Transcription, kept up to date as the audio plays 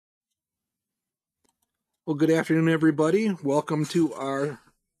Well, good afternoon, everybody. Welcome to our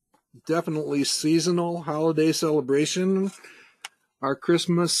definitely seasonal holiday celebration, our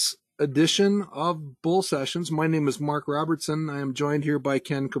Christmas edition of Bull Sessions. My name is Mark Robertson. I am joined here by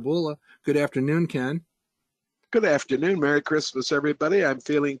Ken Kavula. Good afternoon, Ken. Good afternoon. Merry Christmas, everybody. I'm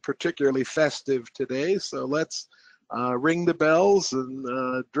feeling particularly festive today, so let's ring the bells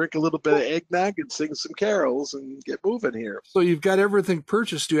and drink a little bit of eggnog and sing some carols and get moving here. So you've got everything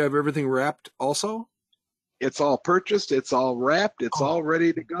purchased. Do you have everything wrapped also? It's all purchased, it's all wrapped, it's Oh, all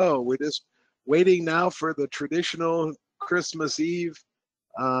ready to go. We're just waiting now for the traditional Christmas Eve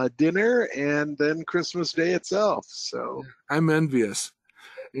dinner and then Christmas Day itself. So I'm envious.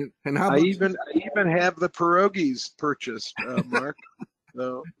 And how about I even have the pierogies purchased, Mark.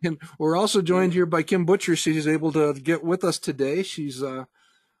 So and we're also joined here by Kim Butcher. She's able to get with us today. She's I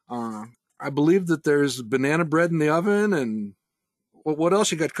believe that there's banana bread in the oven, and what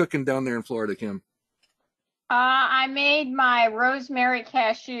else you got cooking down there in Florida, Kim? I made my rosemary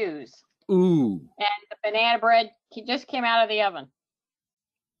cashews, Ooh, and the banana bread just came out of the oven.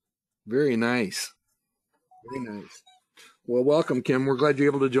 very nice. Very nice. Well, welcome, Kim. We're glad you're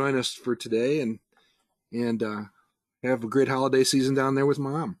able to join us for today, and have a great holiday season down there with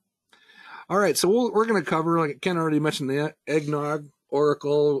Mom. All right, so we're going to cover, like Ken already mentioned, the eggnog,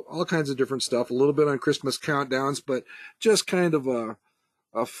 oracle, all kinds of different stuff. A little bit on Christmas countdowns, but just kind of a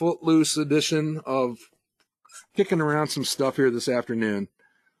footloose edition of kicking around some stuff here this afternoon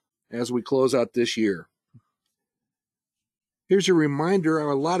as we close out this year. Here's a reminder of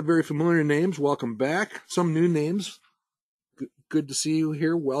a lot of very familiar names. Welcome back. Some new names. Good to see you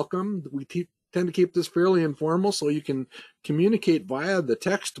here. Welcome. We tend to keep this fairly informal, so you can communicate via the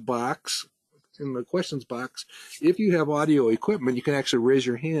text box in the questions box. If you have audio equipment, you can actually raise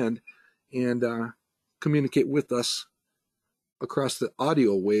your hand and communicate with us across the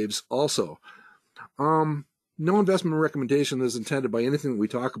audio waves also. No investment recommendation is intended by anything that we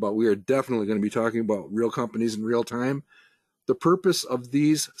talk about. We are definitely going to be talking about real companies in real time. The purpose of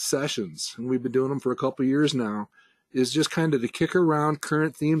these sessions, and we've been doing them for a couple of years now, is just kind of to kick around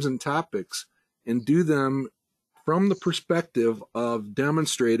current themes and topics and do them from the perspective of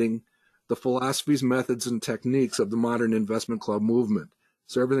demonstrating the philosophies, methods, and techniques of the modern investment club movement.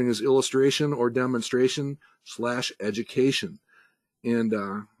 So everything is illustration or demonstration / education and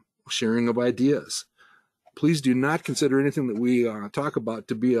sharing of ideas. Please do not consider anything that we talk about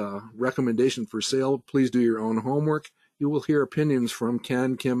to be a recommendation for sale. Please do your own homework. You will hear opinions from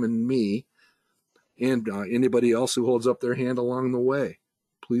Ken, Kim, and me, and anybody else who holds up their hand along the way.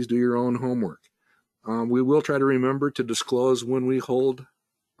 Please do your own homework. We will try to remember to disclose when we hold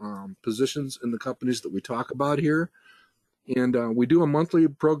positions in the companies that we talk about here. And we do a monthly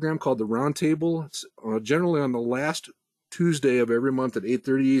program called the Roundtable. It's generally on the last Tuesday of every month at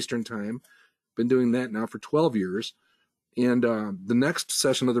 8:30 Eastern Time. Been doing that now for 12 years. And the next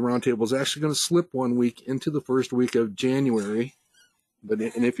session of the Roundtable is actually going to slip 1 week into the first week of January. And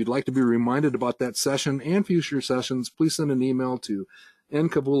if you'd like to be reminded about that session and future sessions, please send an email to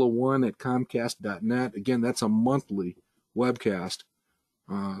nkavula1@comcast.net. Again, that's a monthly webcast,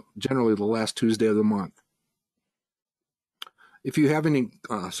 generally the last Tuesday of the month. If you have any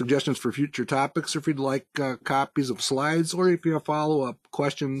suggestions for future topics, or if you'd like copies of slides, or if you have follow-up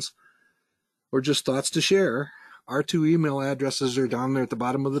questions or just thoughts to share, our two email addresses are down there at the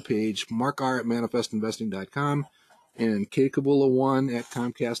bottom of the page, markr@manifestinvesting.com and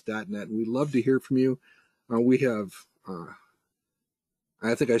kkabula1@comcast.net. We'd love to hear from you. We have,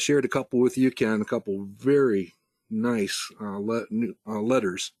 I think I shared a couple with you, Ken, a couple very nice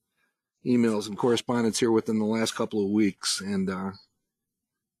letters, emails, and correspondence here within the last couple of weeks. And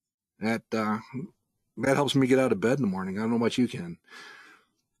that helps me get out of bed in the morning. I don't know about you, Ken.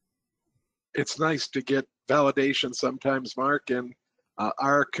 it's nice to get validation sometimes, Mark, and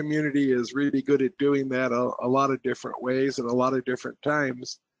our community is really good at doing that a lot of different ways and a lot of different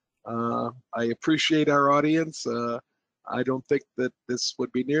times. I appreciate our audience. I don't think that this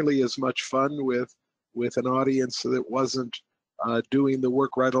would be nearly as much fun with an audience that wasn't doing the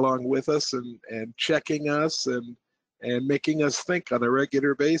work right along with us and checking us and making us think on a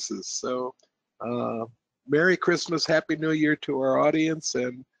regular basis. So Merry Christmas, Happy New Year to our audience,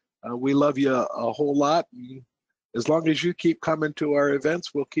 and we love you a whole lot. And as long as you keep coming to our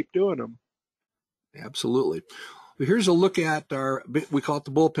events, we'll keep doing them. Absolutely. Well, here's a look at we call it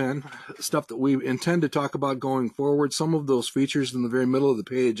the bullpen, stuff that we intend to talk about going forward. Some of those features in the very middle of the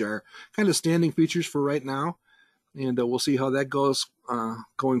page are kind of standing features for right now, and we'll see how that goes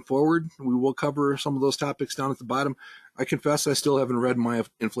going forward. We will cover some of those topics down at the bottom. I confess I still haven't read my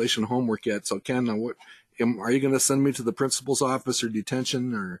inflation homework yet, so Ken, are you going to send me to the principal's office or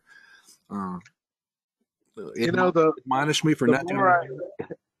detention, or You know, the Admonish me for the not doing more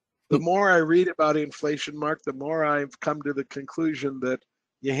it. the more I read about inflation, Mark, the more I've come to the conclusion that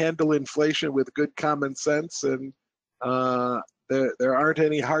you handle inflation with good common sense, and there aren't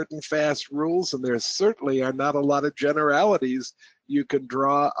any hard and fast rules, and there certainly are not a lot of generalities you can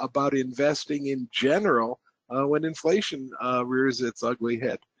draw about investing in general when inflation rears its ugly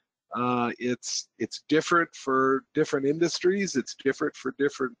head. It's different for different industries, it's different for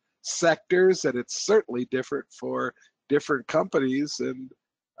different sectors, and it's certainly different for different companies. And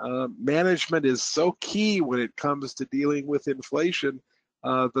management is so key when it comes to dealing with inflation.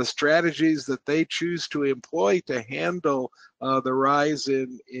 The strategies that they choose to employ to handle the rise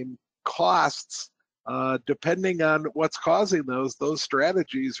in costs, depending on what's causing those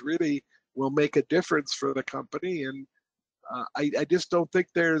strategies really will make a difference for the company. And I just don't think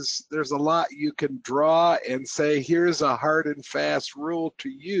there's a lot you can draw and say, here's a hard and fast rule to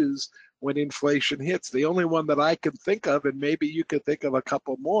use when inflation hits. The only one that I can think of, and maybe you could think of a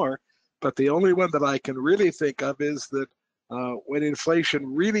couple more, but the only one that I can really think of is that when inflation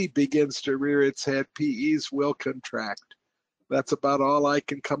really begins to rear its head, PEs will contract. That's about all I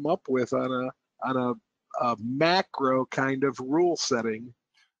can come up with on a macro kind of rule setting.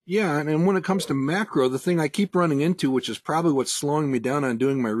 Yeah, and when it comes to macro, the thing I keep running into, which is probably what's slowing me down on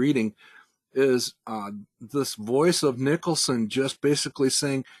doing my reading, is this voice of Nicholson just basically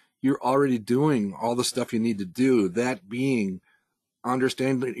saying you're already doing all the stuff you need to do. That being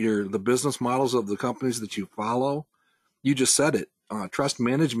understand the business models of the companies that you follow. You just said it. Trust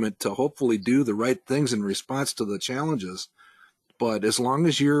management to hopefully do the right things in response to the challenges. But as long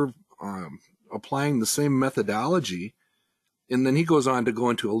as you're applying the same methodology, and then he goes on to go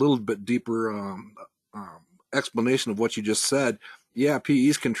into a little bit deeper explanation of what you just said. Yeah,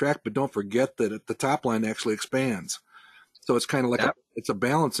 PEs contract, but don't forget that the top line actually expands. So it's kind of like it's a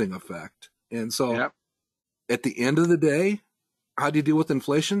balancing effect. And so at the end of the day, how do you deal with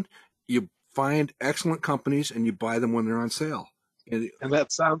inflation? You find excellent companies and you buy them when they're on sale. And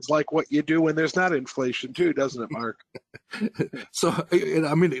that sounds like what you do when there's not inflation too, doesn't it, Mark? So,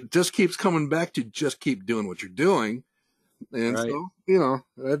 I mean, it just keeps coming back to just keep doing what you're doing. And right. So,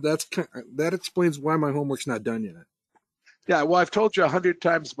 that explains why my homework's not done yet. Yeah, well, I've told you 100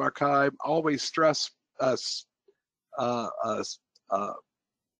 times, Mark, how I always stress us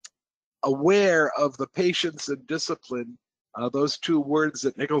aware of the patience and discipline, those two words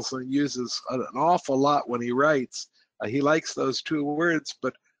that Nicholson uses an awful lot when he writes. He likes those two words,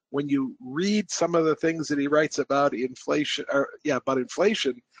 but when you read some of the things that he writes about inflation,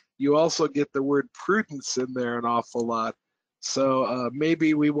 you also get the word prudence in there an awful lot. So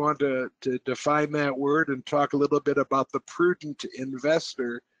maybe we want to define that word and talk a little bit about the prudent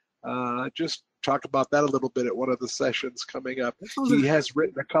investor. Just talk about that a little bit at one of the sessions coming up. He has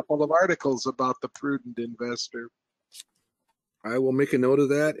written a couple of articles about the prudent investor. I will make a note of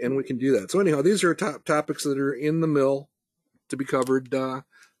that, and we can do that. So anyhow, these are top topics that are in the mill to be covered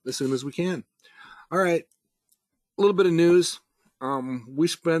as soon as we can. All right, a little bit of news. We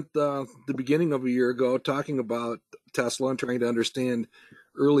spent the beginning of a year ago talking about Tesla and trying to understand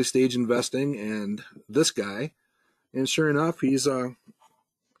early stage investing and this guy. And sure enough, he's on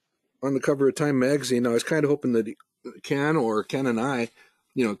the cover of Time magazine. I was kind of hoping that Ken and I,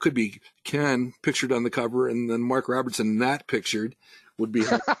 it could be Ken pictured on the cover and then Mark Robertson not pictured would be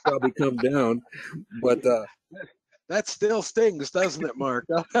probably come down. But that still stings, doesn't it, Mark?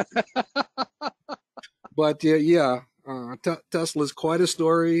 But yeah. Tesla's quite a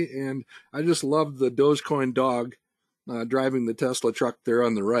story, and I just love the Dogecoin dog driving the Tesla truck there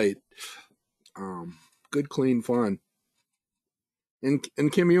on the right. Good, clean fun. And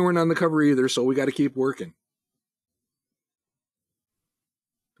Kim, you weren't on the cover either, so we got to keep working.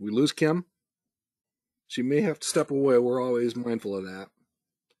 Did we lose Kim? She may have to step away. We're always mindful of that.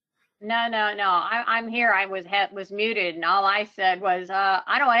 No. I'm here. I was muted, and all I said was,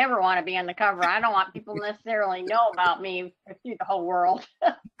 I don't ever want to be on the cover. I don't want people necessarily know about me through the whole world.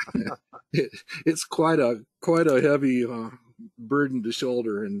 It's quite a heavy burden to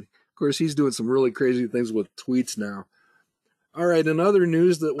shoulder, and of course he's doing some really crazy things with tweets now. All right, in other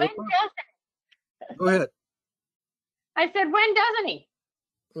news that when doesn't? Go ahead. I said, when doesn't he?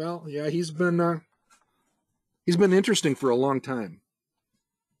 Well, yeah, he's been interesting for a long time.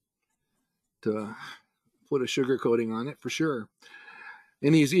 To put a sugar coating on it, for sure.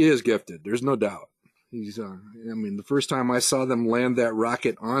 And he is gifted. There's no doubt. He's the first time I saw them land that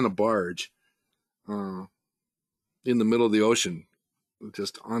rocket on a barge in the middle of the ocean,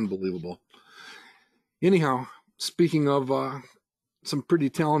 just unbelievable. Anyhow, speaking of some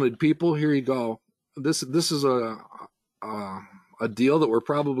pretty talented people, here you go. This is a deal that we're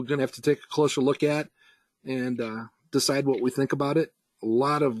probably going to have to take a closer look at. and decide what we think about it. A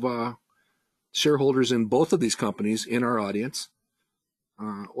lot of shareholders in both of these companies in our audience.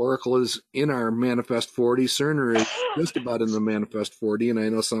 Oracle is in our Manifest 40. Cerner is just about in the Manifest 40, and I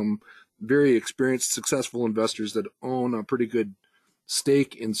know some very experienced, successful investors that own a pretty good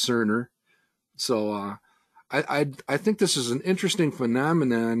stake in Cerner. So I think this is an interesting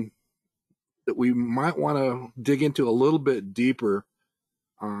phenomenon that we might want to dig into a little bit deeper.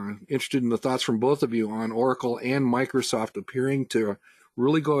 Interested in the thoughts from both of you on Oracle and Microsoft appearing to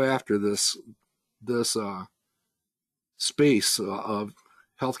really go after this space of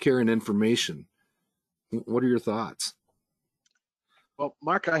healthcare and information. What are your thoughts? Well,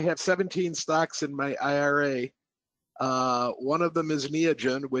 Mark, I have 17 stocks in my IRA. One of them is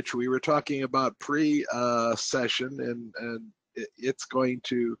Neogen, which we were talking about pre-session, and it's going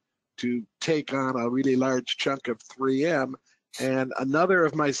to take on a really large chunk of 3M. And another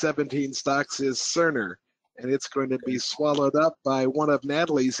of my 17 stocks is Cerner, and it's going to be swallowed up by one of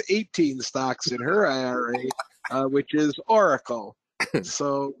Natalie's 18 stocks in her IRA, which is Oracle.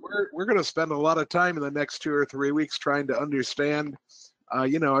 So we're going to spend a lot of time in the next 2 or 3 weeks trying to understand,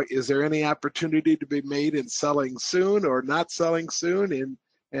 is there any opportunity to be made in selling soon or not selling soon?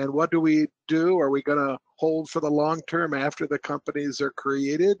 And what do we do? Are we going to hold for the long term after the companies are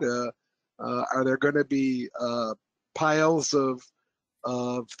created? Are there going to be piles of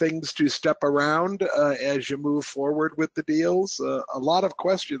things to step around as you move forward with the deals? A lot of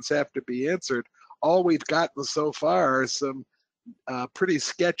questions have to be answered. All we've gotten so far are some pretty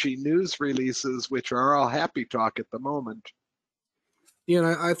sketchy news releases, which are all happy talk at the moment.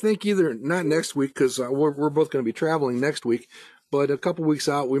 Yeah, I think either not next week, because we're both going to be traveling next week, but a couple weeks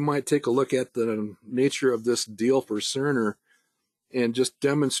out, we might take a look at the nature of this deal for Cerner and just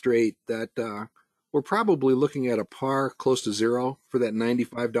demonstrate that we're probably looking at a par close to zero for that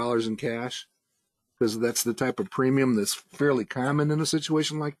 $95 in cash, because that's the type of premium that's fairly common in a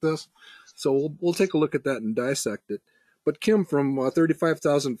situation like this. So we'll take a look at that and dissect it. But Kim, from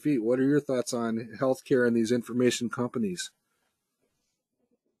 35,000 feet, what are your thoughts on healthcare and these information companies?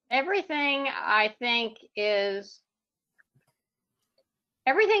 Everything I think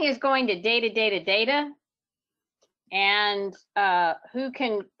everything is going to data, and who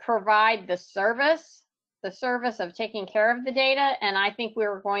can provide the service of taking care of the data. And I think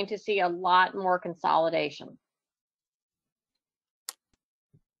we're going to see a lot more consolidation.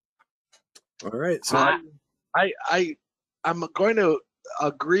 All right. So I'm going to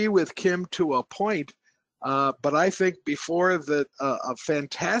agree with Kim to a point, but I think before that a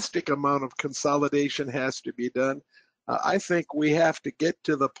fantastic amount of consolidation has to be done. I think we have to get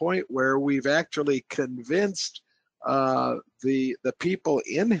to the point where we've actually convinced the people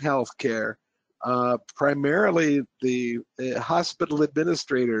in healthcare, primarily the hospital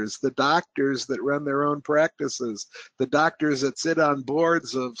administrators, the doctors that run their own practices, the doctors that sit on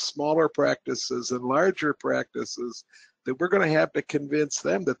boards of smaller practices and larger practices, that we're going to have to convince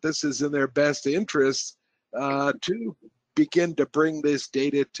them that this is in their best interest to begin to bring this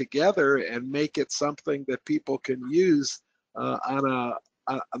data together and make it something that people can use on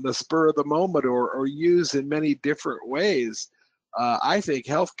the spur of the moment or use in many different ways. I think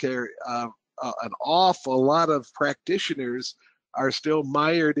healthcare, an awful lot of practitioners are still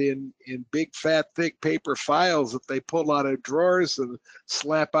mired in big, fat, thick paper files that they pull out of drawers and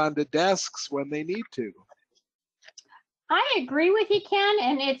slap onto desks when they need to. I agree with you, Ken,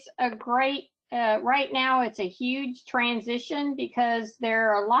 and it's a great, right now it's a huge transition, because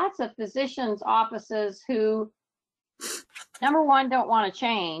there are lots of physicians' offices who, number one, don't want to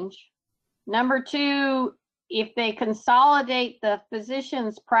change. Number two, if they consolidate the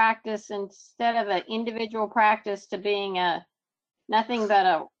physician's practice instead of an individual practice to being nothing but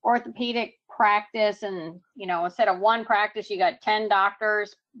a orthopedic practice, and instead of one practice you got 10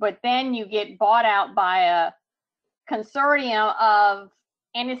 doctors, but then you get bought out by a consortium of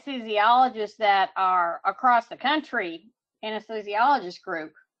anesthesiologists that are across the country, anesthesiologist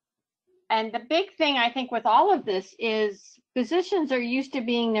group. And the big thing I think with all of this is physicians are used to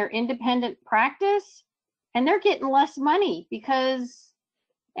being their independent practice, and they're getting less money, because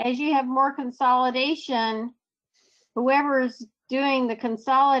as you have more consolidation, whoever's doing the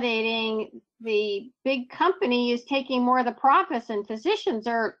consolidating, the big company is taking more of the profits, and physicians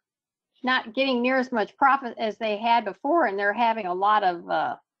are not getting near as much profit as they had before, and they're having a lot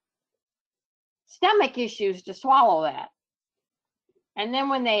of stomach issues to swallow that. And then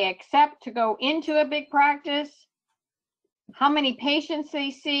when they accept to go into a big practice, how many patients they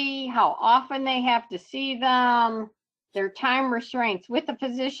see, how often they have to see them, their time restraints with the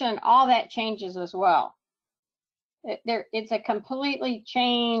physician, all that changes as well. It's a completely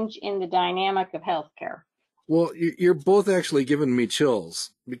change in the dynamic of healthcare. Well, you're both actually giving me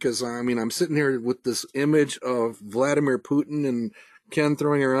chills because I mean, I'm sitting here with this image of Vladimir Putin and Ken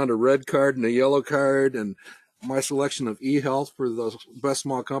throwing around a red card and a yellow card and my selection of eHealth for the best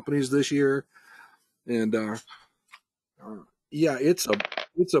small companies this year. And yeah, it's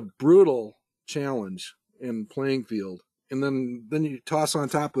a brutal challenge and playing field. And then you toss on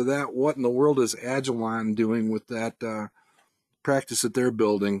top of that, what in the world is Agilon doing with that practice that they're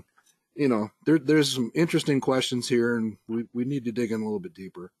building? You know, there's some interesting questions here, and we need to dig in a little bit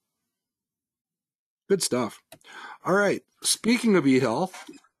deeper. Good stuff. All right. Speaking of eHealth,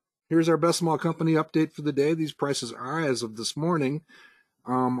 here's our best small company update for the day. These prices are as of this morning.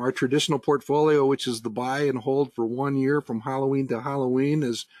 Our traditional portfolio, which is the buy and hold for 1 year from Halloween to Halloween,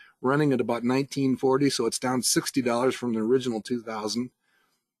 is running at about $19.40, so it's down $60 from the original 2000.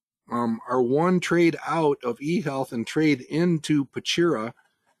 Our one trade out of eHealth and trade into Pachira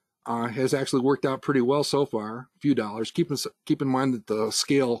has actually worked out pretty well so far. A few dollars. Keep in mind that the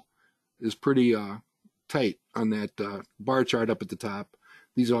scale is pretty tight on that bar chart up at the top.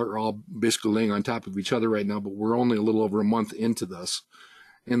 These are all basically laying on top of each other right now, but we're only a little over a month into this.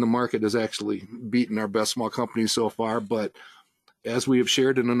 And the market has actually beaten our best small companies so far. But as we have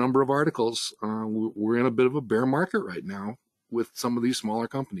shared in a number of articles, we're in a bit of a bear market right now with some of these smaller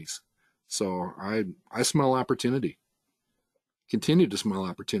companies. So I smell opportunity. Continue to smell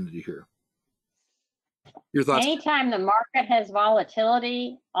opportunity here. Your thoughts? Anytime the market has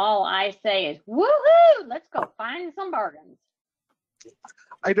volatility, all I say is, woohoo, let's go find some bargains.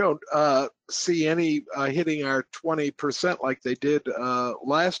 I don't see any hitting our 20% like they did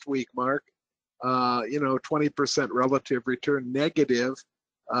last week, Mark. 20% relative return negative.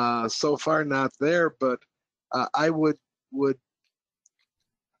 So far, not there, but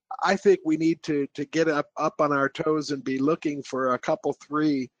I think we need to get up on our toes and be looking for a couple,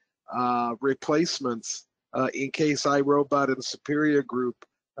 three replacements in case iRobot and Superior Group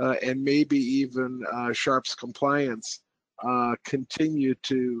and maybe even Sharps Compliance continue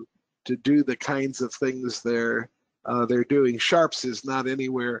to do the kinds of things they're doing. Sharps is not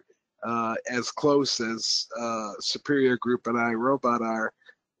anywhere as close as Superior Group and iRobot are,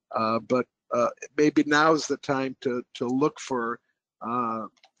 but maybe now's the time to look for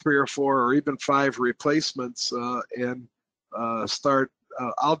 3 or 4 or even 5 replacements and start.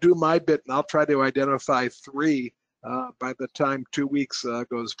 I'll do my bit and I'll try to identify 3 by the time 2 weeks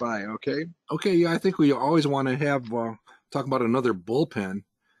goes by. Okay. Okay. Yeah, I think we always want to have talk about another bullpen.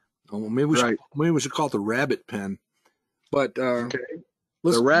 Maybe we should call it the rabbit pen. But okay.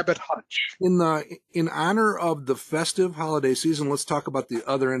 The rabbit hutch. In honor of the festive holiday season, let's talk about the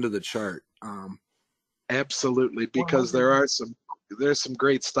other end of the chart. Absolutely, because there's some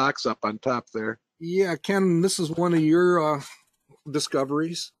great stocks up on top there. Yeah, Ken, this is one of your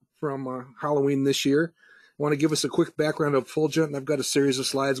discoveries from Halloween this year. Want to give us a quick background of Fulgent? And I've got a series of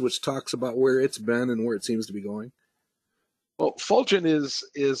slides which talks about where it's been and where it seems to be going. Well, Fulgent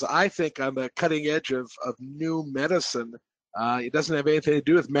is I think on the cutting edge of new medicine. It doesn't have anything to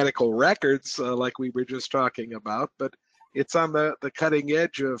do with medical records like we were just talking about, but it's on the cutting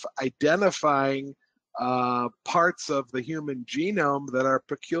edge of identifying parts of the human genome that are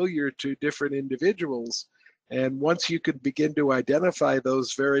peculiar to different individuals. And once you can begin to identify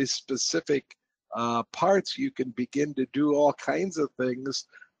those very specific parts, you can begin to do all kinds of things,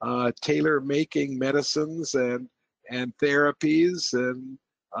 tailor-making medicines and therapies and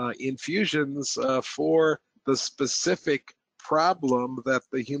infusions for the specific problem that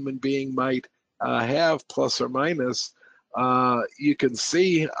the human being might have, plus or minus. You can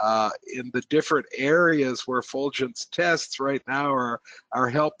see in the different areas where Fulgent's tests right now are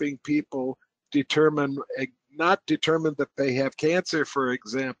helping people not determine that they have cancer, for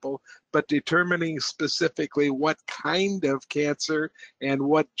example, but determining specifically what kind of cancer and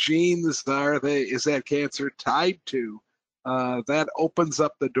what genes is that cancer tied to. That opens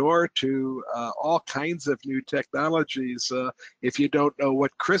up the door to all kinds of new technologies. If you don't know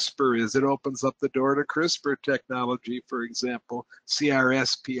what CRISPR is, it opens up the door to CRISPR technology, for example,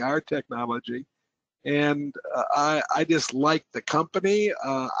 CRISPR technology. And I just like the company.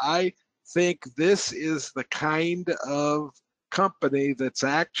 I think this is the kind of company that's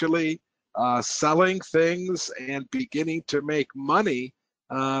actually selling things and beginning to make money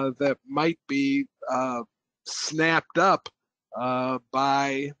that might be snapped up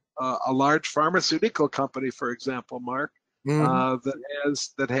by a large pharmaceutical company, for example, Mark,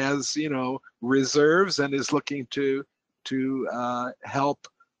 that has reserves and is looking to help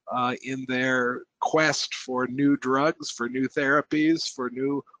in their quest for new drugs, for new therapies, for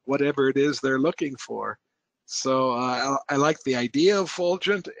new whatever it is they're looking for. So I like the idea of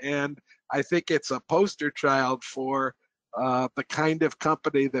Fulgent, and I think it's a poster child for the kind of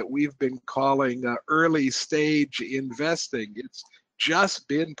company that we've been calling early stage investing. It's just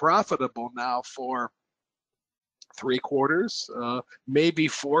been profitable now for 3 quarters, maybe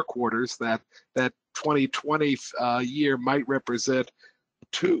 4 quarters. That 2020 year might represent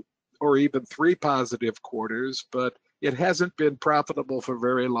 2 or even 3 positive quarters, but it hasn't been profitable for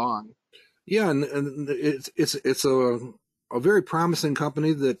very long. Yeah, and it's a very promising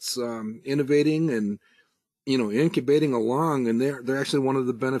company that's innovating and incubating along, and they're actually one of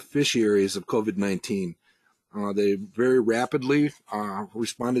the beneficiaries of COVID-19. They very rapidly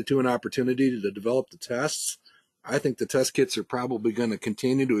responded to an opportunity to develop the tests. I think the test kits are probably going to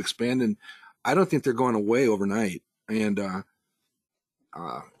continue to expand, and I don't think they're going away overnight. And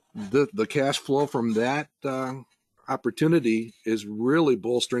the cash flow from that opportunity is really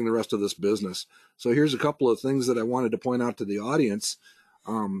bolstering the rest of this business. So here's a couple of things that I wanted to point out to the audience.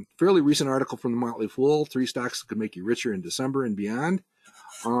 Fairly recent article from the Motley Fool, 3 stocks that could make you richer in December and beyond.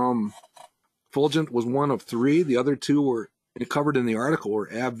 Fulgent was one of 3. The other 2 were covered in the article were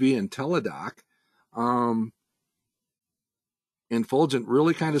AbbVie and Teladoc. And Fulgent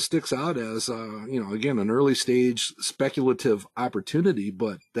really kind of sticks out as, again, an early stage speculative opportunity,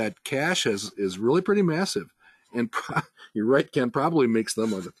 but that cash is really pretty massive. And you're right, Ken, probably makes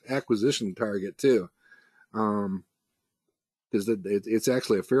them an acquisition target too. Because it's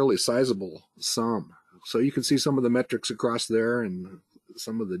actually a fairly sizable sum. So you can see some of the metrics across there and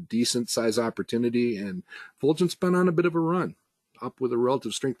some of the decent size opportunity. And Fulgent's been on a bit of a run, up with a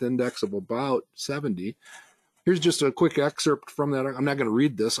relative strength index of about 70. Here's just a quick excerpt from that. I'm not going to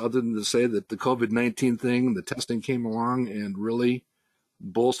read this other than to say that the COVID-19 thing, the testing came along and really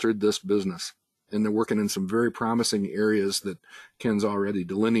bolstered this business. And they're working in some very promising areas that Ken's already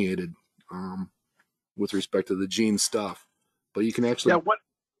delineated with respect to the gene stuff. But you can actually... Yeah,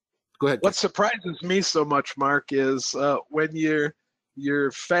 go ahead. What surprises me so much, Mark, is when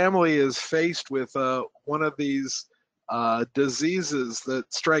your family is faced with one of these diseases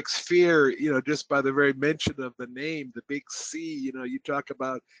that strikes fear, just by the very mention of the name, the big C. You talk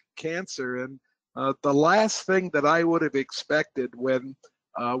about cancer, and the last thing that I would have expected when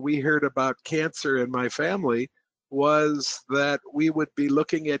we heard about cancer in my family was that we would be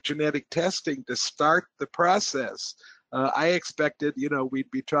looking at genetic testing to start the process. I expected,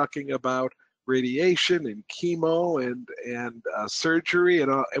 we'd be talking about radiation and chemo and surgery,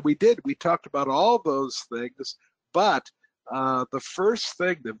 and we did. We talked about all those things, but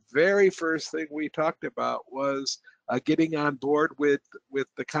the very first thing we talked about was getting on board with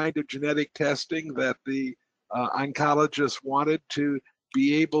the kind of genetic testing that the oncologists wanted to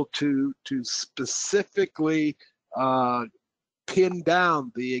be able to specifically pin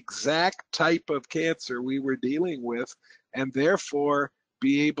down the exact type of cancer we were dealing with, and therefore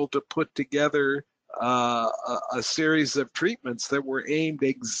be able to put together a series of treatments that were aimed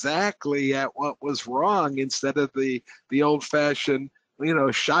exactly at what was wrong, instead of the old-fashioned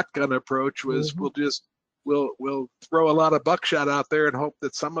shotgun approach was we'll throw a lot of buckshot out there and hope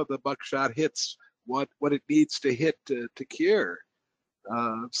that some of the buckshot hits what it needs to hit to cure.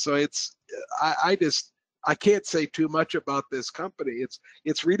 So I can't say too much about this company.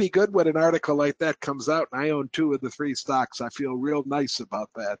 It's really good when an article like that comes out, and I own 2 of the 3 stocks. I feel real nice about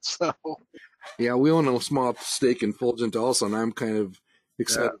that. So yeah, we own a small stake in Fulgent also, and I'm kind of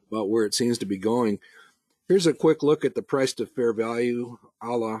excited about where it seems to be going. Here's a quick look at the price to fair value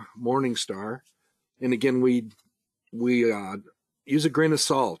a la Morningstar. And again, we use a grain of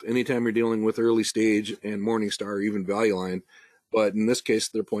salt anytime you're dealing with early stage and Morningstar or even Value Line. But in this case,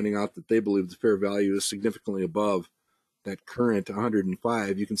 they're pointing out that they believe the fair value is significantly above that current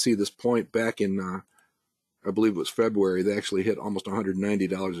 105. You can see this point back in, I believe it was February. They actually hit almost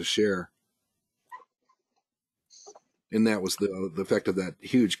 $190 a share. And that was the effect of that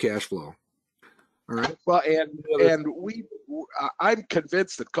huge cash flow. All right. Well, I'm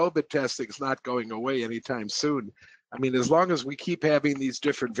convinced that COVID testing is not going away anytime soon. I mean, as long as we keep having these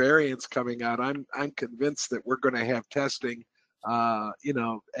different variants coming out, I'm convinced that we're going to have testing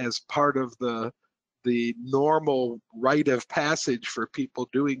as part of the normal rite of passage for people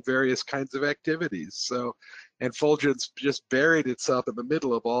doing various kinds of activities. So, and Fulgent's just buried itself in the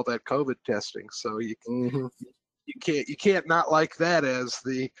middle of all that COVID testing. So you can't not like that as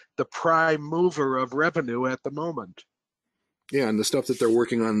the prime mover of revenue at the moment. Yeah, and the stuff that they're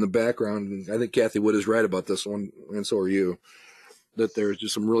working on in the background, I think Kathy Wood is right about this one, and so are you, that there's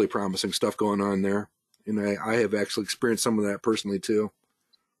just some really promising stuff going on there. And I have actually experienced some of that personally too,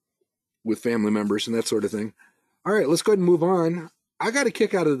 with family members and that sort of thing. All right, let's go ahead and move on. I got a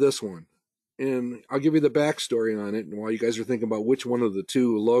kick out of this one. And I'll give you the backstory on it. And while you guys are thinking about which one of the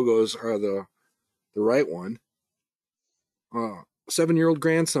two logos are the right one, 7-year-old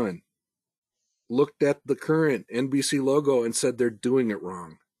grandson looked at the current NBC logo and said they're doing it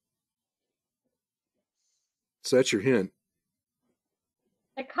wrong. So that's your hint.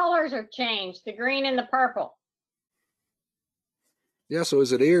 The colors have changed, the green and the purple. Yeah, so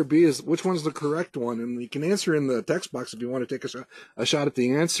is it A or B? Which one's the correct one? And you can answer in the text box if you want to take a shot at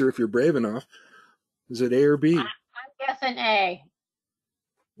the answer if you're brave enough. Is it A or B? I'm guessing A.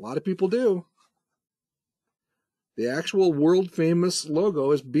 A lot of people do. The actual world-famous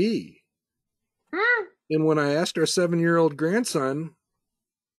logo is B. And when I asked our 7-year-old grandson,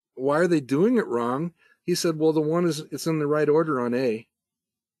 why are they doing it wrong? He said, well, it's in the right order on A.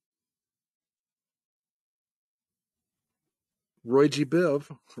 Roy G.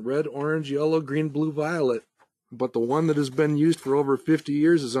 Biv, red, orange, yellow, green, blue, violet. But the one that has been used for over 50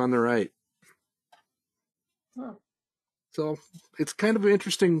 years is on the right. So it's kind of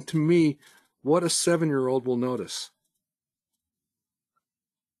interesting to me what a 7-year-old will notice.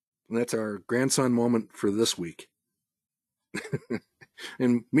 And that's our grandson moment for this week.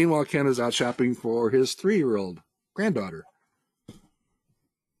 And meanwhile, Ken is out shopping for his 3-year-old granddaughter.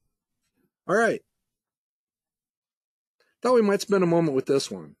 All right. Thought we might spend a moment with this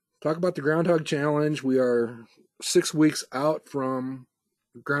one. Talk about the Groundhog Challenge. We are 6 weeks out from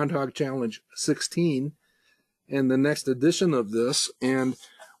Groundhog Challenge 16 and the next edition of this. And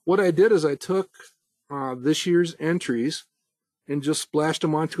what I did is I took this year's entries and just splashed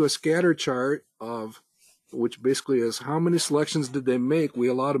them onto a scatter chart of, which basically is how many selections did they make. We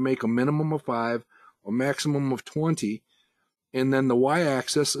allow to make a minimum of 5, a maximum of 20, and then the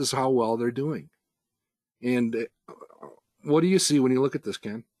y-axis is how well they're doing. And what do you see when you look at this,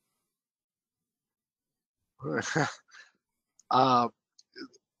 Ken?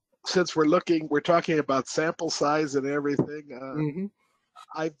 Since we're talking about sample size and everything.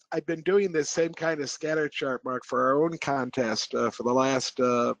 I've been doing this same kind of scatter chart, Mark, for our own contest for the last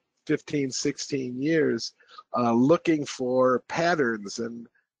 15, 16 years, looking for patterns, and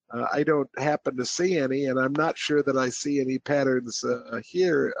I don't happen to see any, and I'm not sure that I see any patterns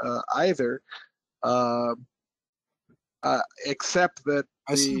here either. Except that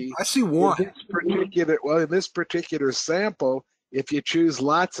I see one. In this particular sample, if you choose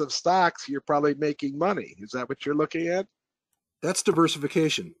lots of stocks, you're probably making money. Is that what you're looking at? That's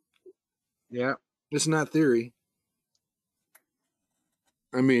diversification. Yeah, it's not theory.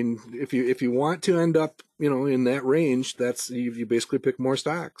 I mean, if you want to end up, in that range, that's you basically pick more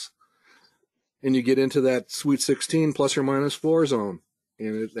stocks, and you get into that Sweet 16 plus or minus 4 zone.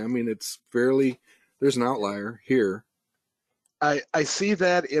 And it's fairly. There's an outlier here. I see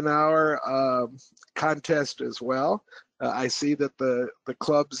that in our contest as well. I see that the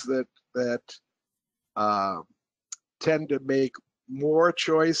clubs that tend to make more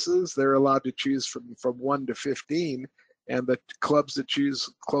choices, they're allowed to choose from 1 to 15, and the clubs that choose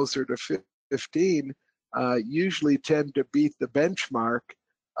closer to 15 usually tend to beat the benchmark.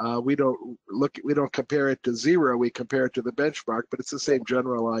 We don't compare it to 0. We compare it to the benchmark, but it's the same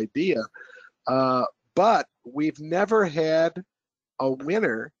general idea. But we've never had a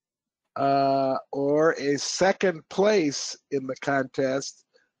winner or a second place in the contest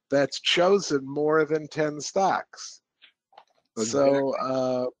that's chosen more than 10 stocks. So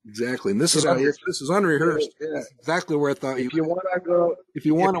exactly, and this is unrehearsed. Yeah. Exactly where I thought if you want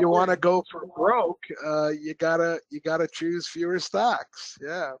to go for broke, you gotta choose fewer stocks.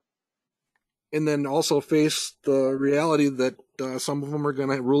 Yeah. And then also face the reality that some of them are going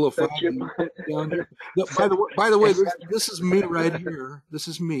to rule of 5. By the way, this is me right here. This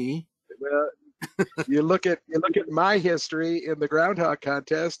is me. Well, you look at my history in the Groundhog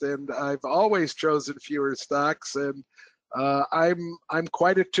contest, and I've always chosen fewer stocks, and I'm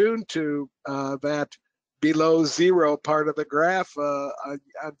quite attuned to that below 0 part of the graph on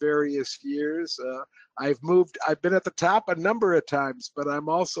various years. I've been at the top a number of times, but I'm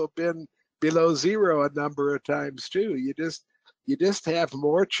also been below 0 a number of times too. You just have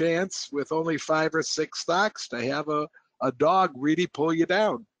more chance with only 5 or 6 stocks to have a dog really pull you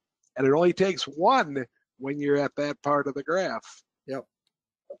down, and it only takes one when you're at that part of the graph. Yep.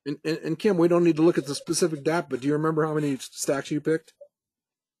 And Kim, we don't need to look at the specific dot, but do you remember how many stocks you picked?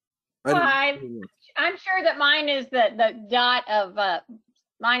 Well, I'm sure that mine is the dot of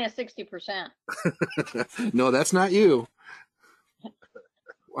minus 60%. No, that's not you.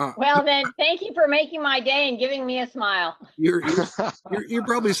 Wow. Well, then, thank you for making my day and giving me a smile. You're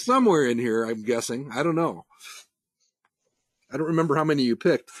probably somewhere in here, I'm guessing. I don't know. I don't remember how many you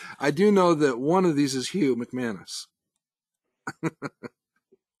picked. I do know that one of these is Hugh McManus.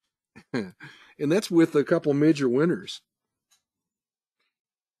 And that's with a couple major winners.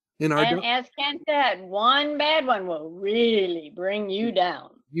 In our And as Ken said, one bad one will really bring you down.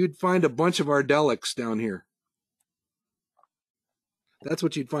 You'd find a bunch of Ardelics down here. That's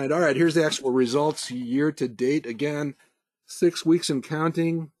what you'd find. All right, here's the actual results year to date. Again, 6 weeks and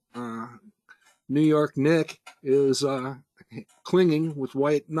counting. New York Nick is clinging with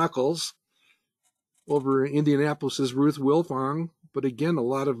white knuckles over Indianapolis's Ruth Wilfong. But again, a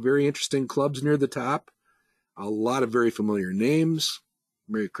lot of very interesting clubs near the top. A lot of very familiar names.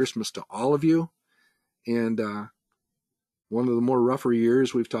 Merry Christmas to all of you. And one of the more rougher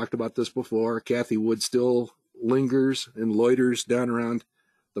years, we've talked about this before, Kathy Wood still lingers and loiters down around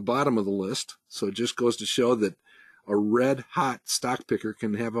the bottom of the list. So it just goes to show that a red hot stock picker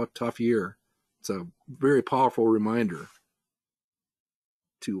can have a tough year. It's a very powerful reminder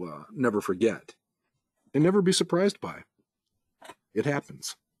to never forget and never be surprised by. It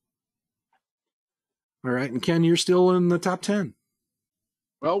happens. All right, and Ken, you're still in the top 10.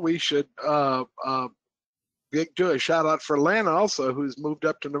 Well, we should do a shout out for Len also, who's moved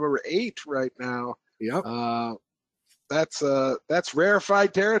up to number 8 right now. Yep. That's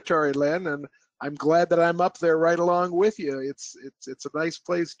rarefied territory, Len, and I'm glad that I'm up there right along with you. It's a nice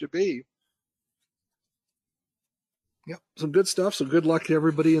place to be. Yep, some good stuff. So good luck to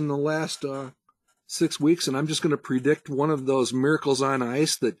everybody in the last 6 weeks. And I'm just going to predict one of those miracles on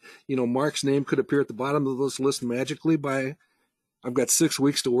ice that, Mark's name could appear at the bottom of this list magically by, I've got 6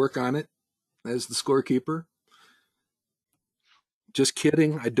 weeks to work on it as the scorekeeper. Just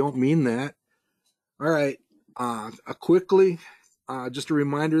kidding. I don't mean that. All right. Quickly, just a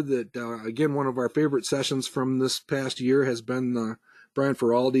reminder that, again, one of our favorite sessions from this past year has been Brian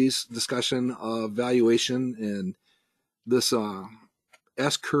Feraldi's discussion of valuation and this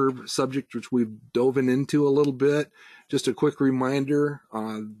S-curve subject, which we've dove into a little bit. Just a quick reminder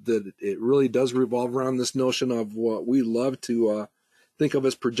that it really does revolve around this notion of what we love to think of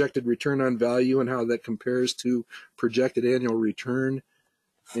as projected return on value and how that compares to projected annual return.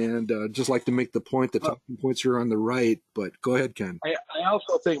 And just like to make the point that talking points are on the right, but go ahead, Ken. I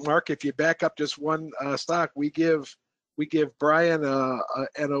also think, Mark, if you back up just one stock, we give Brian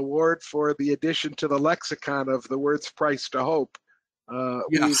an award for the addition to the lexicon of the words "price to hope."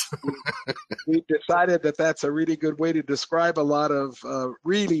 Yes. We've decided that that's a really good way to describe a lot of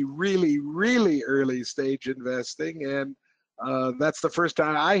really, really, really early stage investing, and that's the first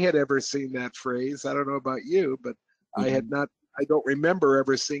time I had ever seen that phrase. I don't know about you, but I had not. I don't remember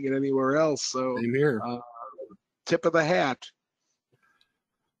ever seeing it anywhere else. So, same here. Tip of the hat.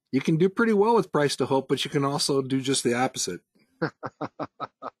 You can do pretty well with price to hope, but you can also do just the opposite.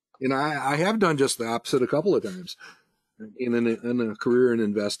 And I have done just the opposite a couple of times in a career in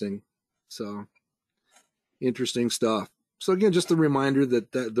investing. So interesting stuff. So again, just a reminder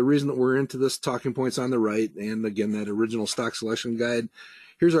that the reason that we're into this talking points on the right, and again, that original stock selection guide.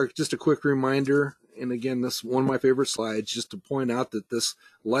 Here's just a quick reminder. And again, this is one of my favorite slides, just to point out that this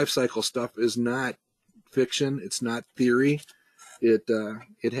life cycle stuff is not fiction. It's not theory.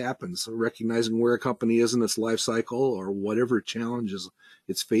 It happens. Recognizing where a company is in its life cycle or whatever challenges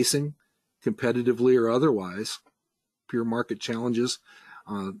it's facing, competitively or otherwise, pure market challenges,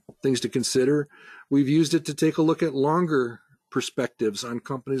 things to consider. We've used it to take a look at longer perspectives on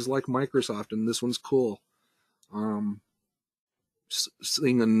companies like Microsoft, and this one's cool.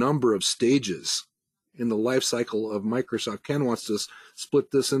 Seeing a number of stages in the life cycle of Microsoft. Ken wants to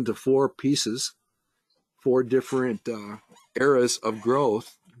split this into 4 pieces, 4 different eras of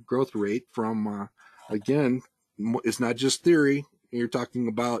growth rate from, again, it's not just theory. You're talking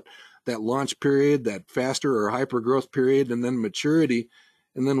about that launch period, that faster or hyper growth period, and then maturity.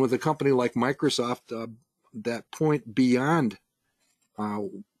 And then with a company like Microsoft, that point beyond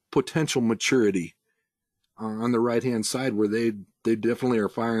potential maturity on the right-hand side, where they definitely are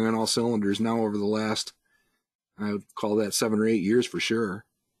firing on all cylinders now over the last, I would call that 7 or 8 years for sure.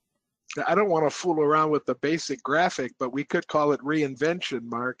 I don't want to fool around with the basic graphic, but we could call it reinvention,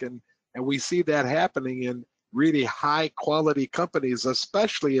 Mark, and we see that happening in really high-quality companies,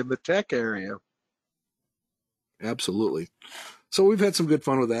 especially in the tech area. Absolutely. So we've had some good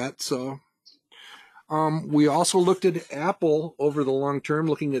fun with that. So we also looked at Apple over the long term,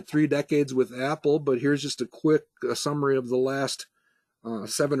 looking at 3 decades with Apple, but here's just a quick summary of the last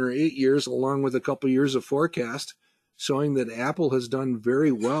 7 or 8 years, along with a couple years of forecast, showing that Apple has done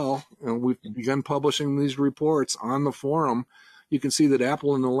very well. And we've begun publishing these reports on the forum. You can see that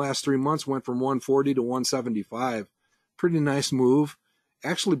Apple in the last 3 months went from 140 to 175. Pretty nice move.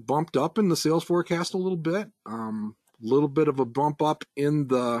 Actually bumped up in the sales forecast a little bit. Little bit of a bump up in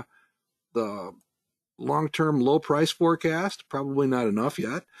the long-term low price forecast. Probably not enough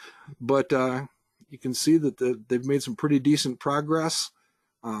yet, but you can see that they've made some pretty decent progress.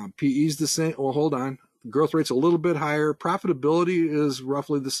 PE's the same. Well, hold on. Growth rate's a little bit higher. Profitability is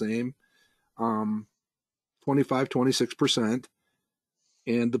roughly the same, 25, 26%.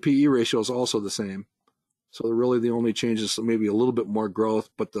 And the PE ratio is also the same. So really the only change is maybe a little bit more growth,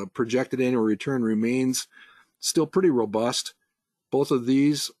 but the projected annual return remains still pretty robust. Both of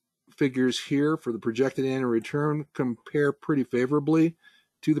these figures here for the projected annual return compare pretty favorably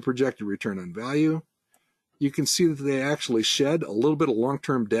to the projected return on value. You can see that they actually shed a little bit of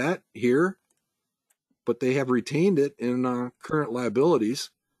long-term debt here, but they have retained it in current liabilities,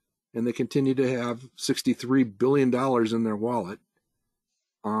 and they continue to have $63 billion in their wallet.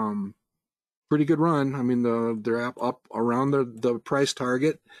 Pretty good run. I mean, they're up around the price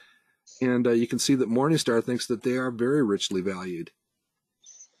target, and you can see that Morningstar thinks that they are very richly valued.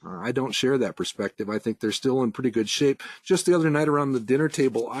 I don't share that perspective. I think they're still in pretty good shape. Just the other night around the dinner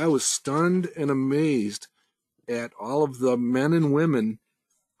table, I was stunned and amazed at all of the men and women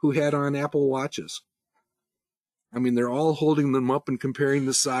who had on Apple Watches. I mean, they're all holding them up and comparing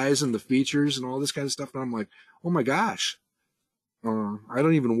the size and the features and all this kind of stuff. And I'm like, oh my gosh, I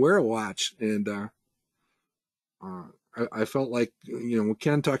don't even wear a watch. And I felt like, with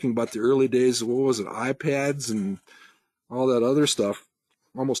Ken talking about the early days, what was it, iPads and all that other stuff,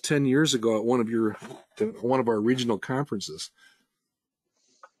 almost 10 years ago at one of our regional conferences.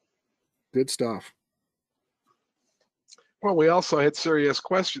 Good stuff. Well, we also had serious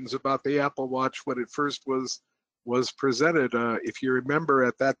questions about the Apple Watch when it first was presented. If you remember,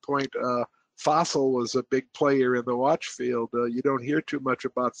 at that point, Fossil was a big player in the watch field. You don't hear too much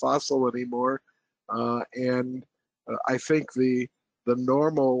about Fossil anymore, and I think the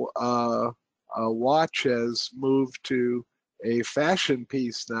normal watch has moved to a fashion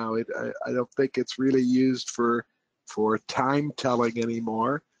piece now. I don't think it's really used for time telling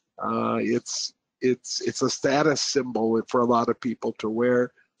anymore. It's a status symbol for a lot of people to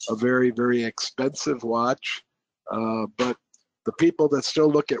wear a very, very expensive watch. But the people that still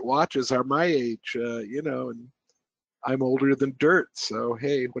look at watches are my age, and I'm older than dirt. So,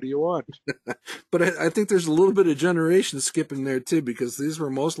 hey, what do you want? But I think there's a little bit of generation skipping there too, because these were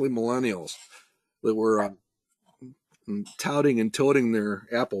mostly millennials that were touting and toting their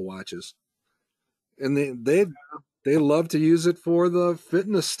Apple Watches. And they love to use it for the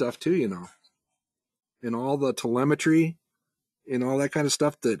fitness stuff too, and all the telemetry and all that kind of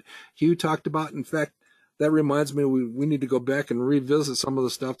stuff that Hugh talked about. In fact, that reminds me, we need to go back and revisit some of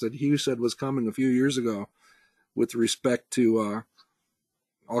the stuff that Hugh said was coming a few years ago with respect to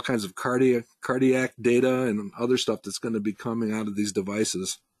all kinds of cardiac data and other stuff that's going to be coming out of these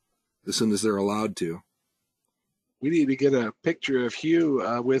devices as soon as they're allowed to. We need to get a picture of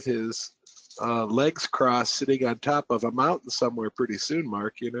Hugh with his legs crossed sitting on top of a mountain somewhere pretty soon,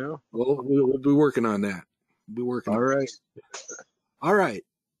 Mark, Well, we'll be working on that. All right. All right.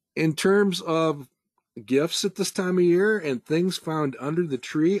 In terms of gifts at this time of year and things found under the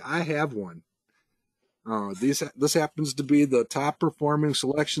tree, I have one. This happens to be the top performing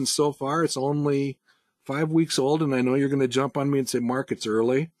selection so far. It's only 5 weeks old, and I know you're going to jump on me and say, Mark, it's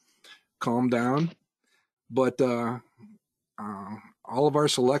early. Calm down. But all of our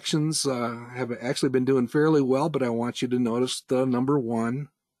selections have actually been doing fairly well, but I want you to notice the number one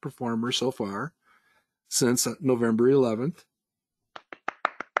performer so far since November 11th.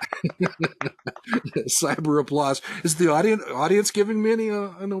 Cyber applause. Is the audience giving me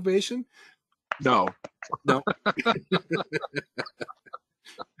an ovation? No.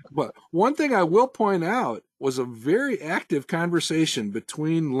 But one thing I will point out was a very active conversation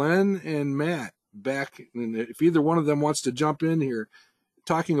between Len and Matt back, and if either one of them wants to jump in here,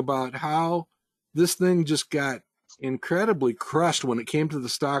 talking about how this thing just got incredibly crushed when it came to the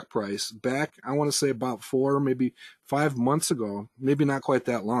stock price back, I want to say about 4, maybe 5 months ago, maybe not quite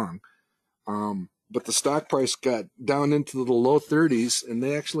that long. But the stock price got down into the low 30s, and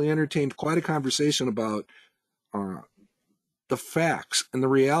they actually entertained quite a conversation about the facts and the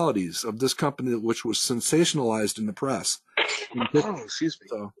realities of this company, which was sensationalized in the press. Oh, excuse me.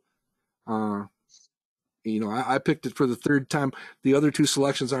 So, I picked it for the third time. The other two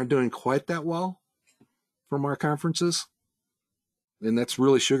selections aren't doing quite that well from our conferences, and that's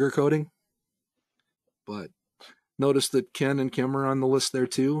really sugarcoating. But notice that Ken and Kim are on the list there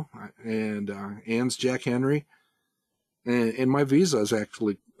too, and Ann's Jack Henry, and my Visa has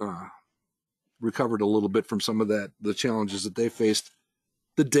actually recovered a little bit from some of the challenges that they faced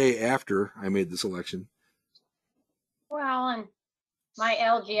the day after I made the selection. Well, and my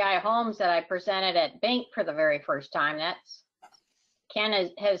LGI homes that I presented at Bank for the very first time, that's Ken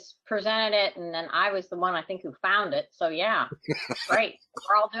has presented it, and then I was the one I think who found it. So yeah, great.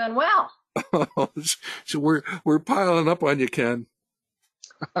 We're all doing well. So we're piling up on you, Ken.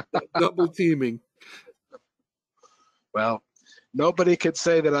 Double teaming. Well, nobody could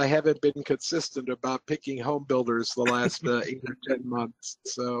say that I haven't been consistent about picking home builders the last 8 or 10 months.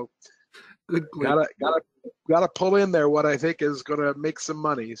 So Good claim. gotta pull in there what I think is going to make some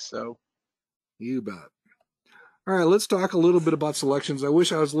money. So You bet. All right, let's talk a little bit about selections. I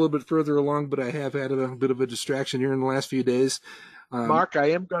wish I was a little bit further along, but I have had a bit of a distraction here in the last few days. Mark,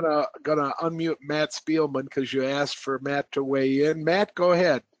 I am gonna unmute Matt Spielman because you asked for Matt to weigh in. Matt, go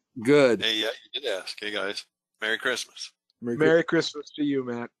ahead. Good. Hey, yeah, you did ask. Hey, guys. Merry Christmas. Merry Christmas to you,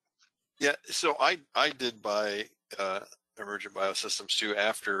 Matt. Yeah, so I did buy Emergent Biosystems too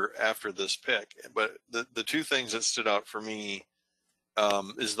after this pick, but the two things that stood out for me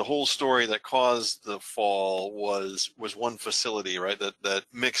is the whole story that caused the fall was one facility, right? That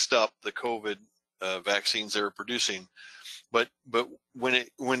mixed up the COVID vaccines they were producing. But when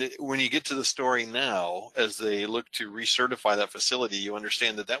you get to the story now, as they look to recertify that facility, you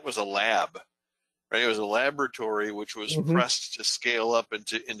understand that was a lab, right? It was a laboratory which was pressed to scale up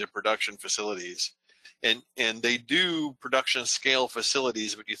into production facilities, and they do production scale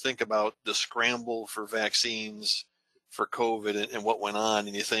facilities. But you think about the scramble for vaccines for COVID and what went on,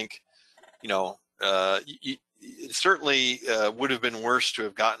 and you think, it certainly would have been worse to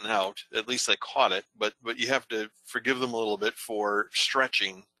have gotten out. At least they caught it, but you have to forgive them a little bit for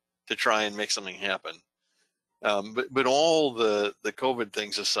stretching to try and make something happen. But all the COVID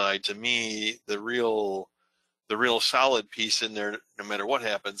things aside, to me, the real solid piece in there, no matter what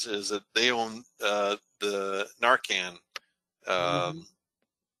happens, is that they own the Narcan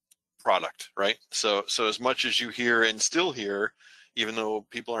product, right? So as much as you hear and still hear, even though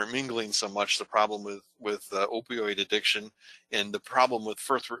people aren't mingling so much, the problem with opioid addiction and the problem with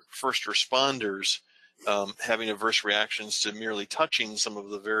first responders having adverse reactions to merely touching some of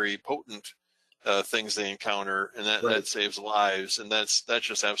the very potent things they encounter, and that saves lives, and that's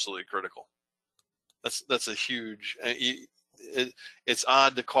just absolutely critical. That's a huge. It's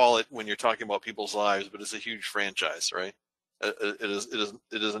odd to call it when you're talking about people's lives, but it's a huge franchise, right? It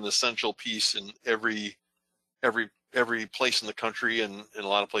is an essential piece in every place in the country and in a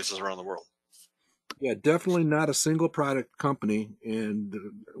lot of places around the world. Yeah, definitely not a single product company, and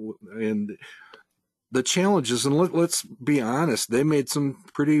the challenges, and let's be honest, they made some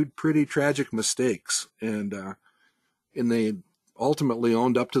pretty tragic mistakes, and they ultimately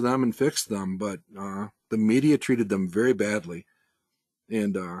owned up to them and fixed them, but the media treated them very badly.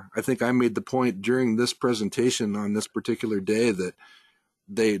 And I think I made the point during this presentation on this particular day that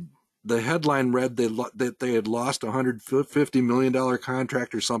the headline read that they had lost a $150 million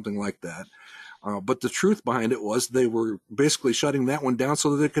contract or something like that. But the truth behind it was they were basically shutting that one down so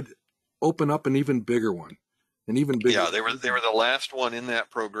that they could open up an even bigger one, an even bigger. Yeah, they were the last one in that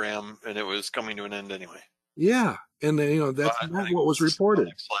program, and it was coming to an end anyway. Yeah, and that's not what was reported.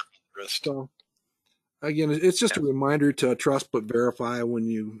 So again, it's just a reminder to trust but verify when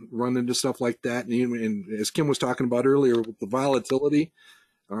you run into stuff like that. And as Kim was talking about earlier with the volatility,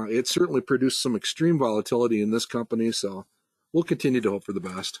 it certainly produced some extreme volatility in this company. So we'll continue to hope for the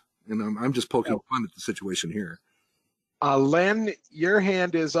best. And I'm just poking fun at the situation here. Len, your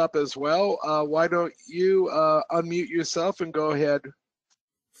hand is up as well. Why don't you unmute yourself and go ahead?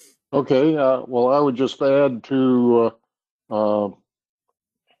 Okay. Well, I would just add to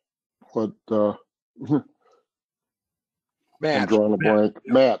what Matt. I'm drawing a blank.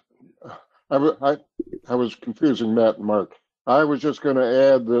 Matt. I was confusing Matt and Mark. I was just going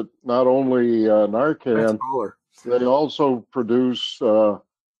to add that not only Narcan, they also produce the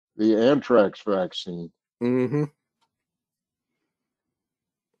anthrax vaccine. Mm-hmm.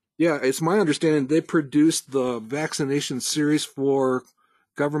 Yeah, it's my understanding they produced the vaccination series for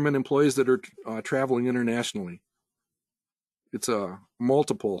government employees that are traveling internationally. It's a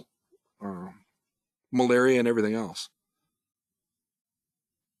multiple malaria and everything else.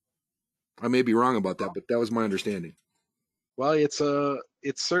 I may be wrong about that, but that was my understanding. Well, it's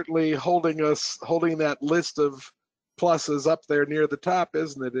certainly holding that list of pluses up there near the top,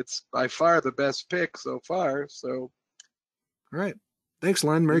 isn't it? It's by far the best pick so far. So, all right. Thanks,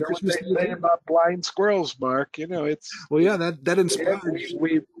 Len. Merry Christmas. What they say about blind squirrels, Mark. It's that inspires.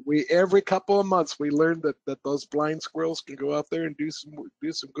 We every couple of months we learn that those blind squirrels can go out there and do some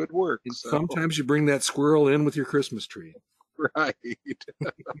good work. So. Sometimes you bring that squirrel in with your Christmas tree. Right.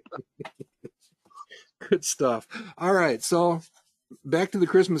 Good stuff. All right, so back to the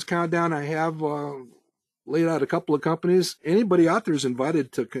Christmas countdown. I have laid out a couple of companies. Anybody out there is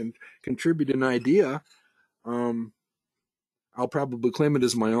invited to contribute an idea. I'll probably claim it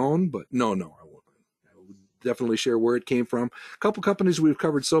as my own, but no, I won't. I would definitely share where it came from. A couple companies we've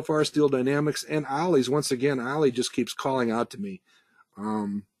covered so far, Steel Dynamics and Ollie's. Once again, Ollie just keeps calling out to me.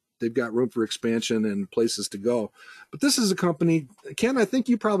 They've got room for expansion and places to go. But this is a company, Ken, I think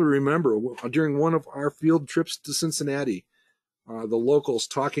you probably remember during one of our field trips to Cincinnati, the locals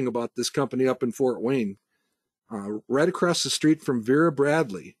talking about this company up in Fort Wayne. Right across the street from Vera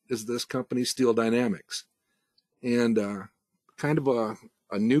Bradley is this company, Steel Dynamics. And kind of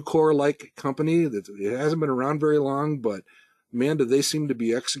a new core-like company. That it hasn't been around very long, but man, do they seem to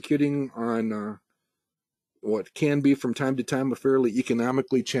be executing on what can be from time to time a fairly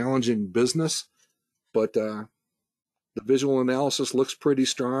economically challenging business. But the visual analysis looks pretty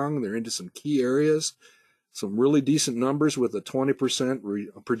strong. They're into some key areas, some really decent numbers with a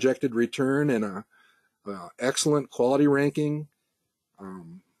 20% projected return and a excellent quality ranking.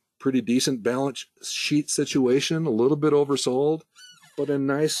 Pretty decent balance sheet situation, a little bit oversold, but a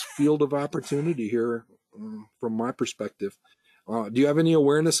nice field of opportunity here from my perspective. Do you have any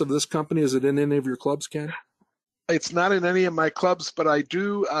awareness of this company? Is it in any of your clubs, Ken? It's not in any of my clubs, but I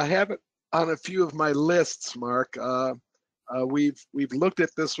do have it on a few of my lists, Mark. We've looked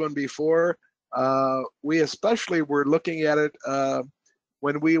at this one before. We especially were looking at it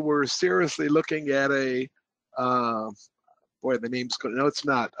when we were seriously looking at a boy, the name's good. No, it's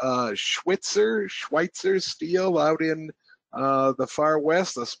not. Schweitzer Steel out in the far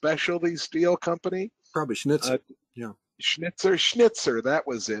west, a specialty steel company. Probably Schnitzer. Yeah. Schnitzer, that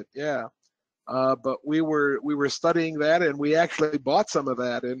was it. Yeah. But we were studying that, and we actually bought some of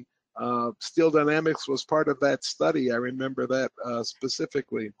that, and Steel Dynamics was part of that study. I remember that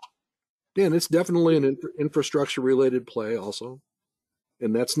specifically. Yeah, and it's definitely an infrastructure-related play also,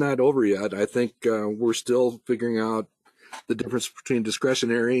 and that's not over yet. I think we're still figuring out the difference between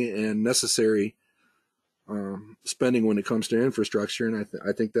discretionary and necessary spending when it comes to infrastructure, and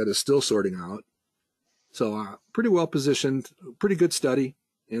I think that is still sorting out. So pretty well positioned, pretty good study.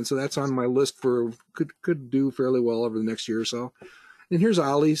 And so that's on my list for could do fairly well over the next year or so. And here's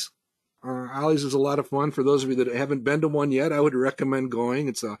Ollie's. Ollie's is a lot of fun. For those of you that haven't been to one yet, I would recommend going.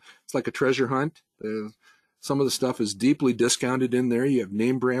 It's like a treasure hunt. Some of the stuff is deeply discounted in there. You have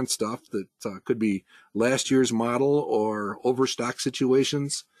name brand stuff that could be last year's model or overstock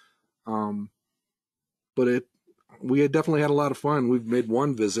situations. But we had definitely had a lot of fun. We've made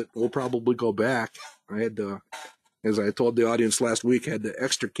one visit. We'll probably go back. I had to, as I told the audience last week, had to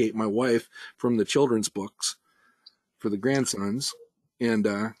extricate my wife from the children's books for the grandsons. And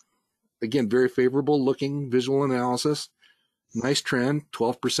again, very favorable looking visual analysis. Nice trend,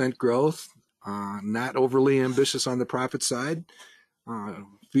 12% growth. Not overly ambitious on the profit side.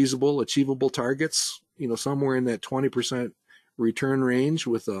 Feasible, achievable targets, somewhere in that 20% return range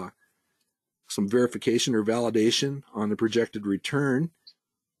with some verification or validation on the projected return.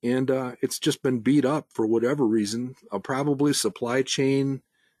 And it's just been beat up for whatever reason, probably supply chain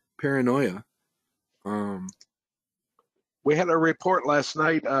paranoia. We had a report last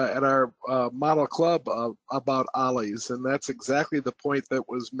night at our model club about Ollie's, and that's exactly the point that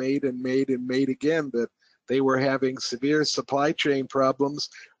was made again, that they were having severe supply chain problems.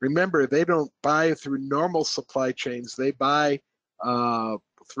 Remember, they don't buy through normal supply chains. They buy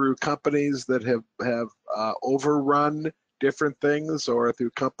through companies that have overrun different things, or through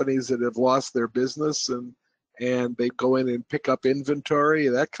companies that have lost their business, and they go in and pick up inventory,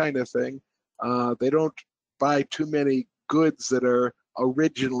 that kind of thing. They don't buy too many goods that are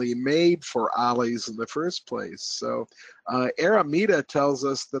originally made for Ollie's in the first place. So Aramita tells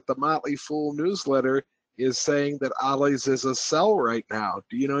us that the Motley Fool newsletter is saying that Ollie's is a sell right now.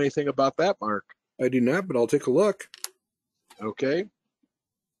 Do you know anything about that, Mark? I do not, but I'll take a look. Okay.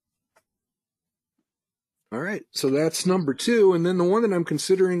 All right, so that's number 2. And then the one that I'm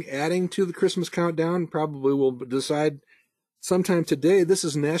considering adding to the Christmas countdown, probably will decide sometime today. This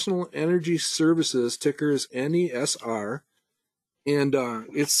is National Energy Services, ticker is NESR. And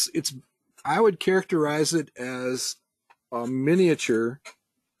it's I would characterize it as a miniature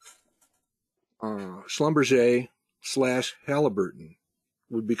Schlumberger / Halliburton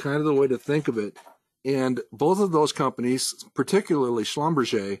would be kind of the way to think of it. And both of those companies, particularly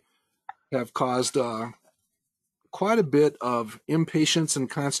Schlumberger, have caused quite a bit of impatience and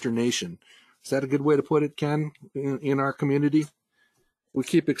consternation. Is that a good way to put it, Ken, in our community? We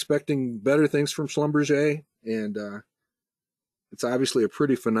keep expecting better things from Schlumberger, and it's obviously a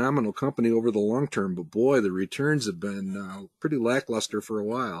pretty phenomenal company over the long term, but boy, the returns have been pretty lackluster for a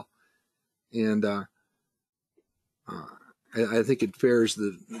while. And I think it's fair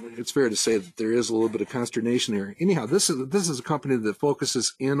to say that there is a little bit of consternation here. Anyhow, this is a company that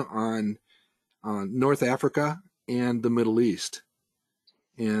focuses in on North Africa and the Middle East.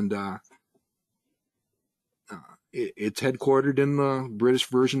 And it's headquartered in the British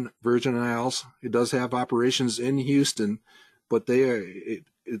Virgin Isles. It does have operations in Houston, but the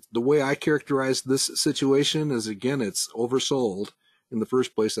way I characterize this situation is, again, it's oversold in the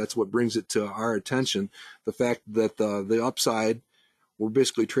first place. That's what brings it to our attention. The fact that the upside, we're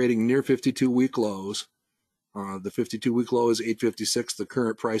basically trading near 52-week lows. The 52-week low is 856. The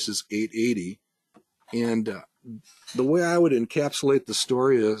current price is 880. And the way I would encapsulate the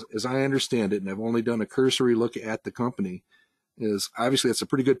story is, as I understand it, and I've only done a cursory look at the company, is obviously it's a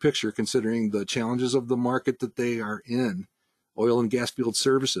pretty good picture considering the challenges of the market that they are in, oil and gas field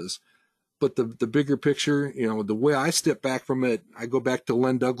services. But the bigger picture, the way I step back from it, I go back to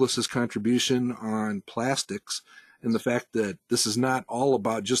Len Douglas's contribution on plastics and the fact that this is not all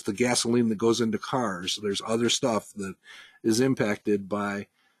about just the gasoline that goes into cars. There's other stuff that is impacted by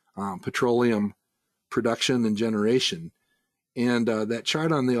petroleum production and generation. And that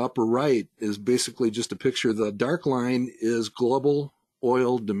chart on the upper right is basically just a picture. The dark line is global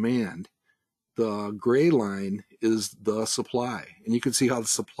oil demand. The gray line is the supply. And you can see how the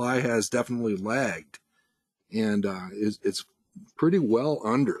supply has definitely lagged. And it's pretty well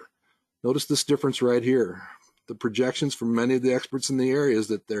under. Notice this difference right here. The projections from many of the experts in the area is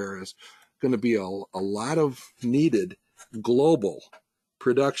that there is going to be a lot of needed global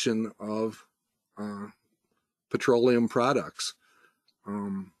production of petroleum products,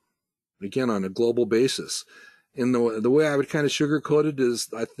 again, on a global basis. And the way I would kind of sugarcoat it is,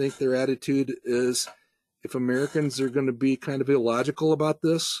 I think their attitude is, if Americans are going to be kind of illogical about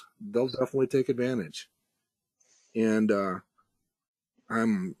this, they'll definitely take advantage. And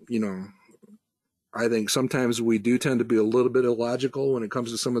I think sometimes we do tend to be a little bit illogical when it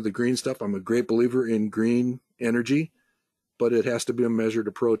comes to some of the green stuff. I'm a great believer in green energy, but it has to be a measured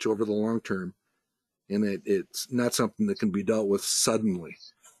approach over the long term. And it's not something that can be dealt with suddenly.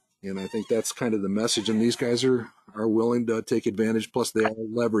 And I think that's kind of the message. And these guys are willing to take advantage. Plus, they are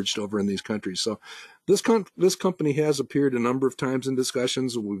leveraged over in these countries. So this company has appeared a number of times in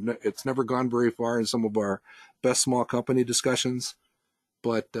discussions. It's never gone very far in some of our best small company discussions.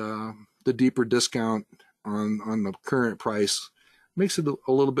 But the deeper discount on the current price makes it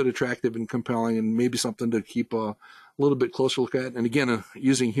a little bit attractive and compelling, and maybe something to keep a little bit closer look at. And again,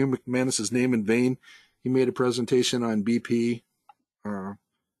 using Hugh McManus's name in vain, he made a presentation on BP, I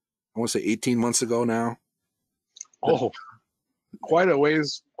want to say 18 months ago now. Oh, quite a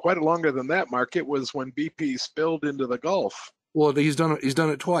longer than that, Mark. It was when BP spilled into the Gulf. Well, he's done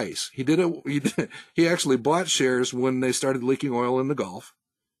it twice. He actually bought shares when they started leaking oil in the Gulf.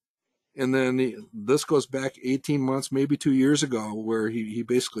 And then this goes back 18 months, maybe 2 years ago, where he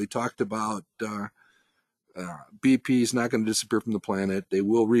basically talked about BP is not going to disappear from the planet. They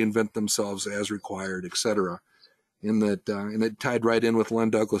will reinvent themselves as required, etc. And it tied right in with Len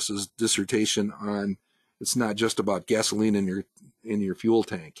Douglas's dissertation on, it's not just about gasoline in your fuel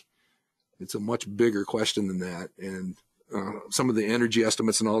tank. It's a much bigger question than that. And some of the energy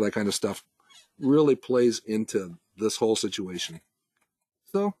estimates and all that kind of stuff really plays into this whole situation.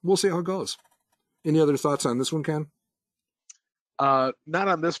 So we'll see how it goes. Any other thoughts on this one, Ken? Not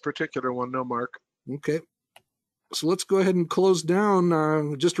on this particular one, no, Mark. Okay. So let's go ahead and close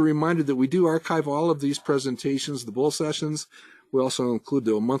down. Just a reminder that we do archive all of these presentations, the bull sessions. We also include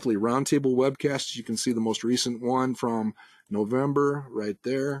the monthly roundtable webcasts. You can see the most recent one from November right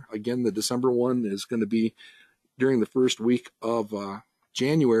there. Again, the December one is going to be during the first week of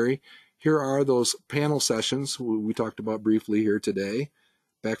January. Here are those panel sessions we talked about briefly here today,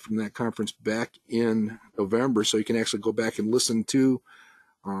 back from that conference back in November. So you can actually go back and listen to,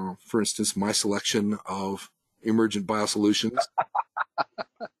 for instance, my selection of emergent biosolutions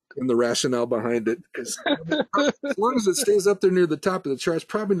and the rationale behind it. Because as long as it stays up there near the top of the chart, it's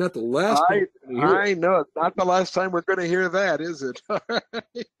probably not the last time I know. It's not the last time we're going to hear that, is it?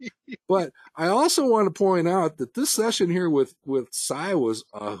 But I also want to point out that this session here with Cy was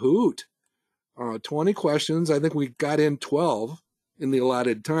a hoot. 20 questions. I think we got in 12 in the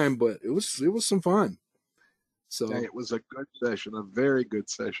allotted time, but it was some fun. So it was a good session, a very good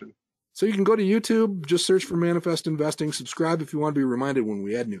session. So you can go to YouTube, just search for Manifest Investing, subscribe if you want to be reminded when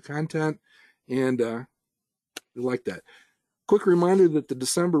we add new content, and you like that. Quick reminder that the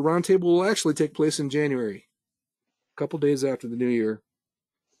December roundtable will actually take place in January, a couple days after the new year,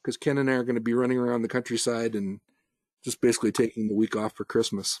 because Ken and I are going to be running around the countryside and just basically taking the week off for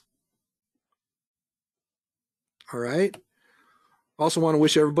Christmas. All right. Also want to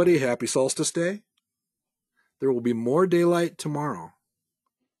wish everybody a happy Solstice Day. There will be more daylight tomorrow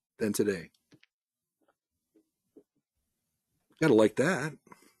than today. Gotta like that.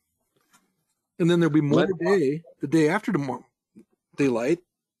 And then there'll be more Let- the day after tomorrow, daylight,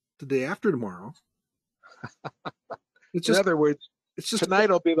 the day after tomorrow. It's In just, other words, it's just tonight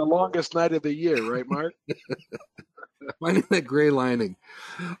will be the longest night of the year, right, Mark? finding that gray lining.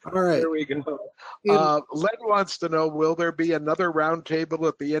 All right. There we go. And- Len wants to know, will there be another roundtable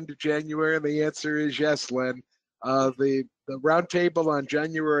at the end of January? And the answer is yes, Len. The roundtable on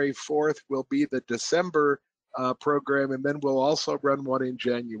January 4th will be the December program, and then we'll also run one in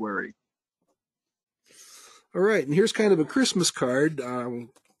January. All right. And here's kind of a Christmas card.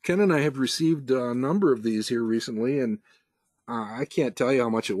 Ken and I have received a number of these here recently, and I can't tell you how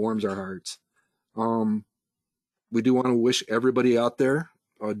much it warms our hearts. We do want to wish everybody out there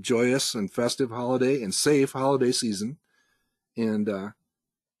a joyous and festive holiday and safe holiday season. And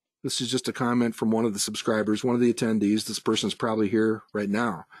this is just a comment from one of the subscribers, one of the attendees. This person's probably here right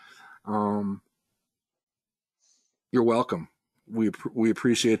now. You're welcome. We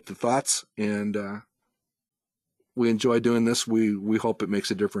appreciate the thoughts, and we enjoy doing this. We hope it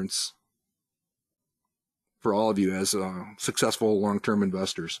makes a difference for all of you as successful long-term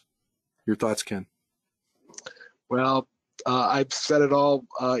investors. Your thoughts, Ken? Well, I've said it all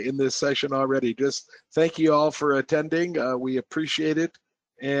in this session already. Just thank you all for attending. We appreciate it.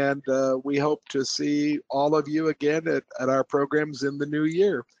 And we hope to see all of you again at our programs in the new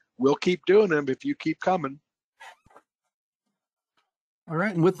year. We'll keep doing them if you keep coming. All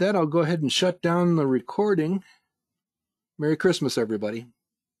right. And with that, I'll go ahead and shut down the recording. Merry Christmas, everybody.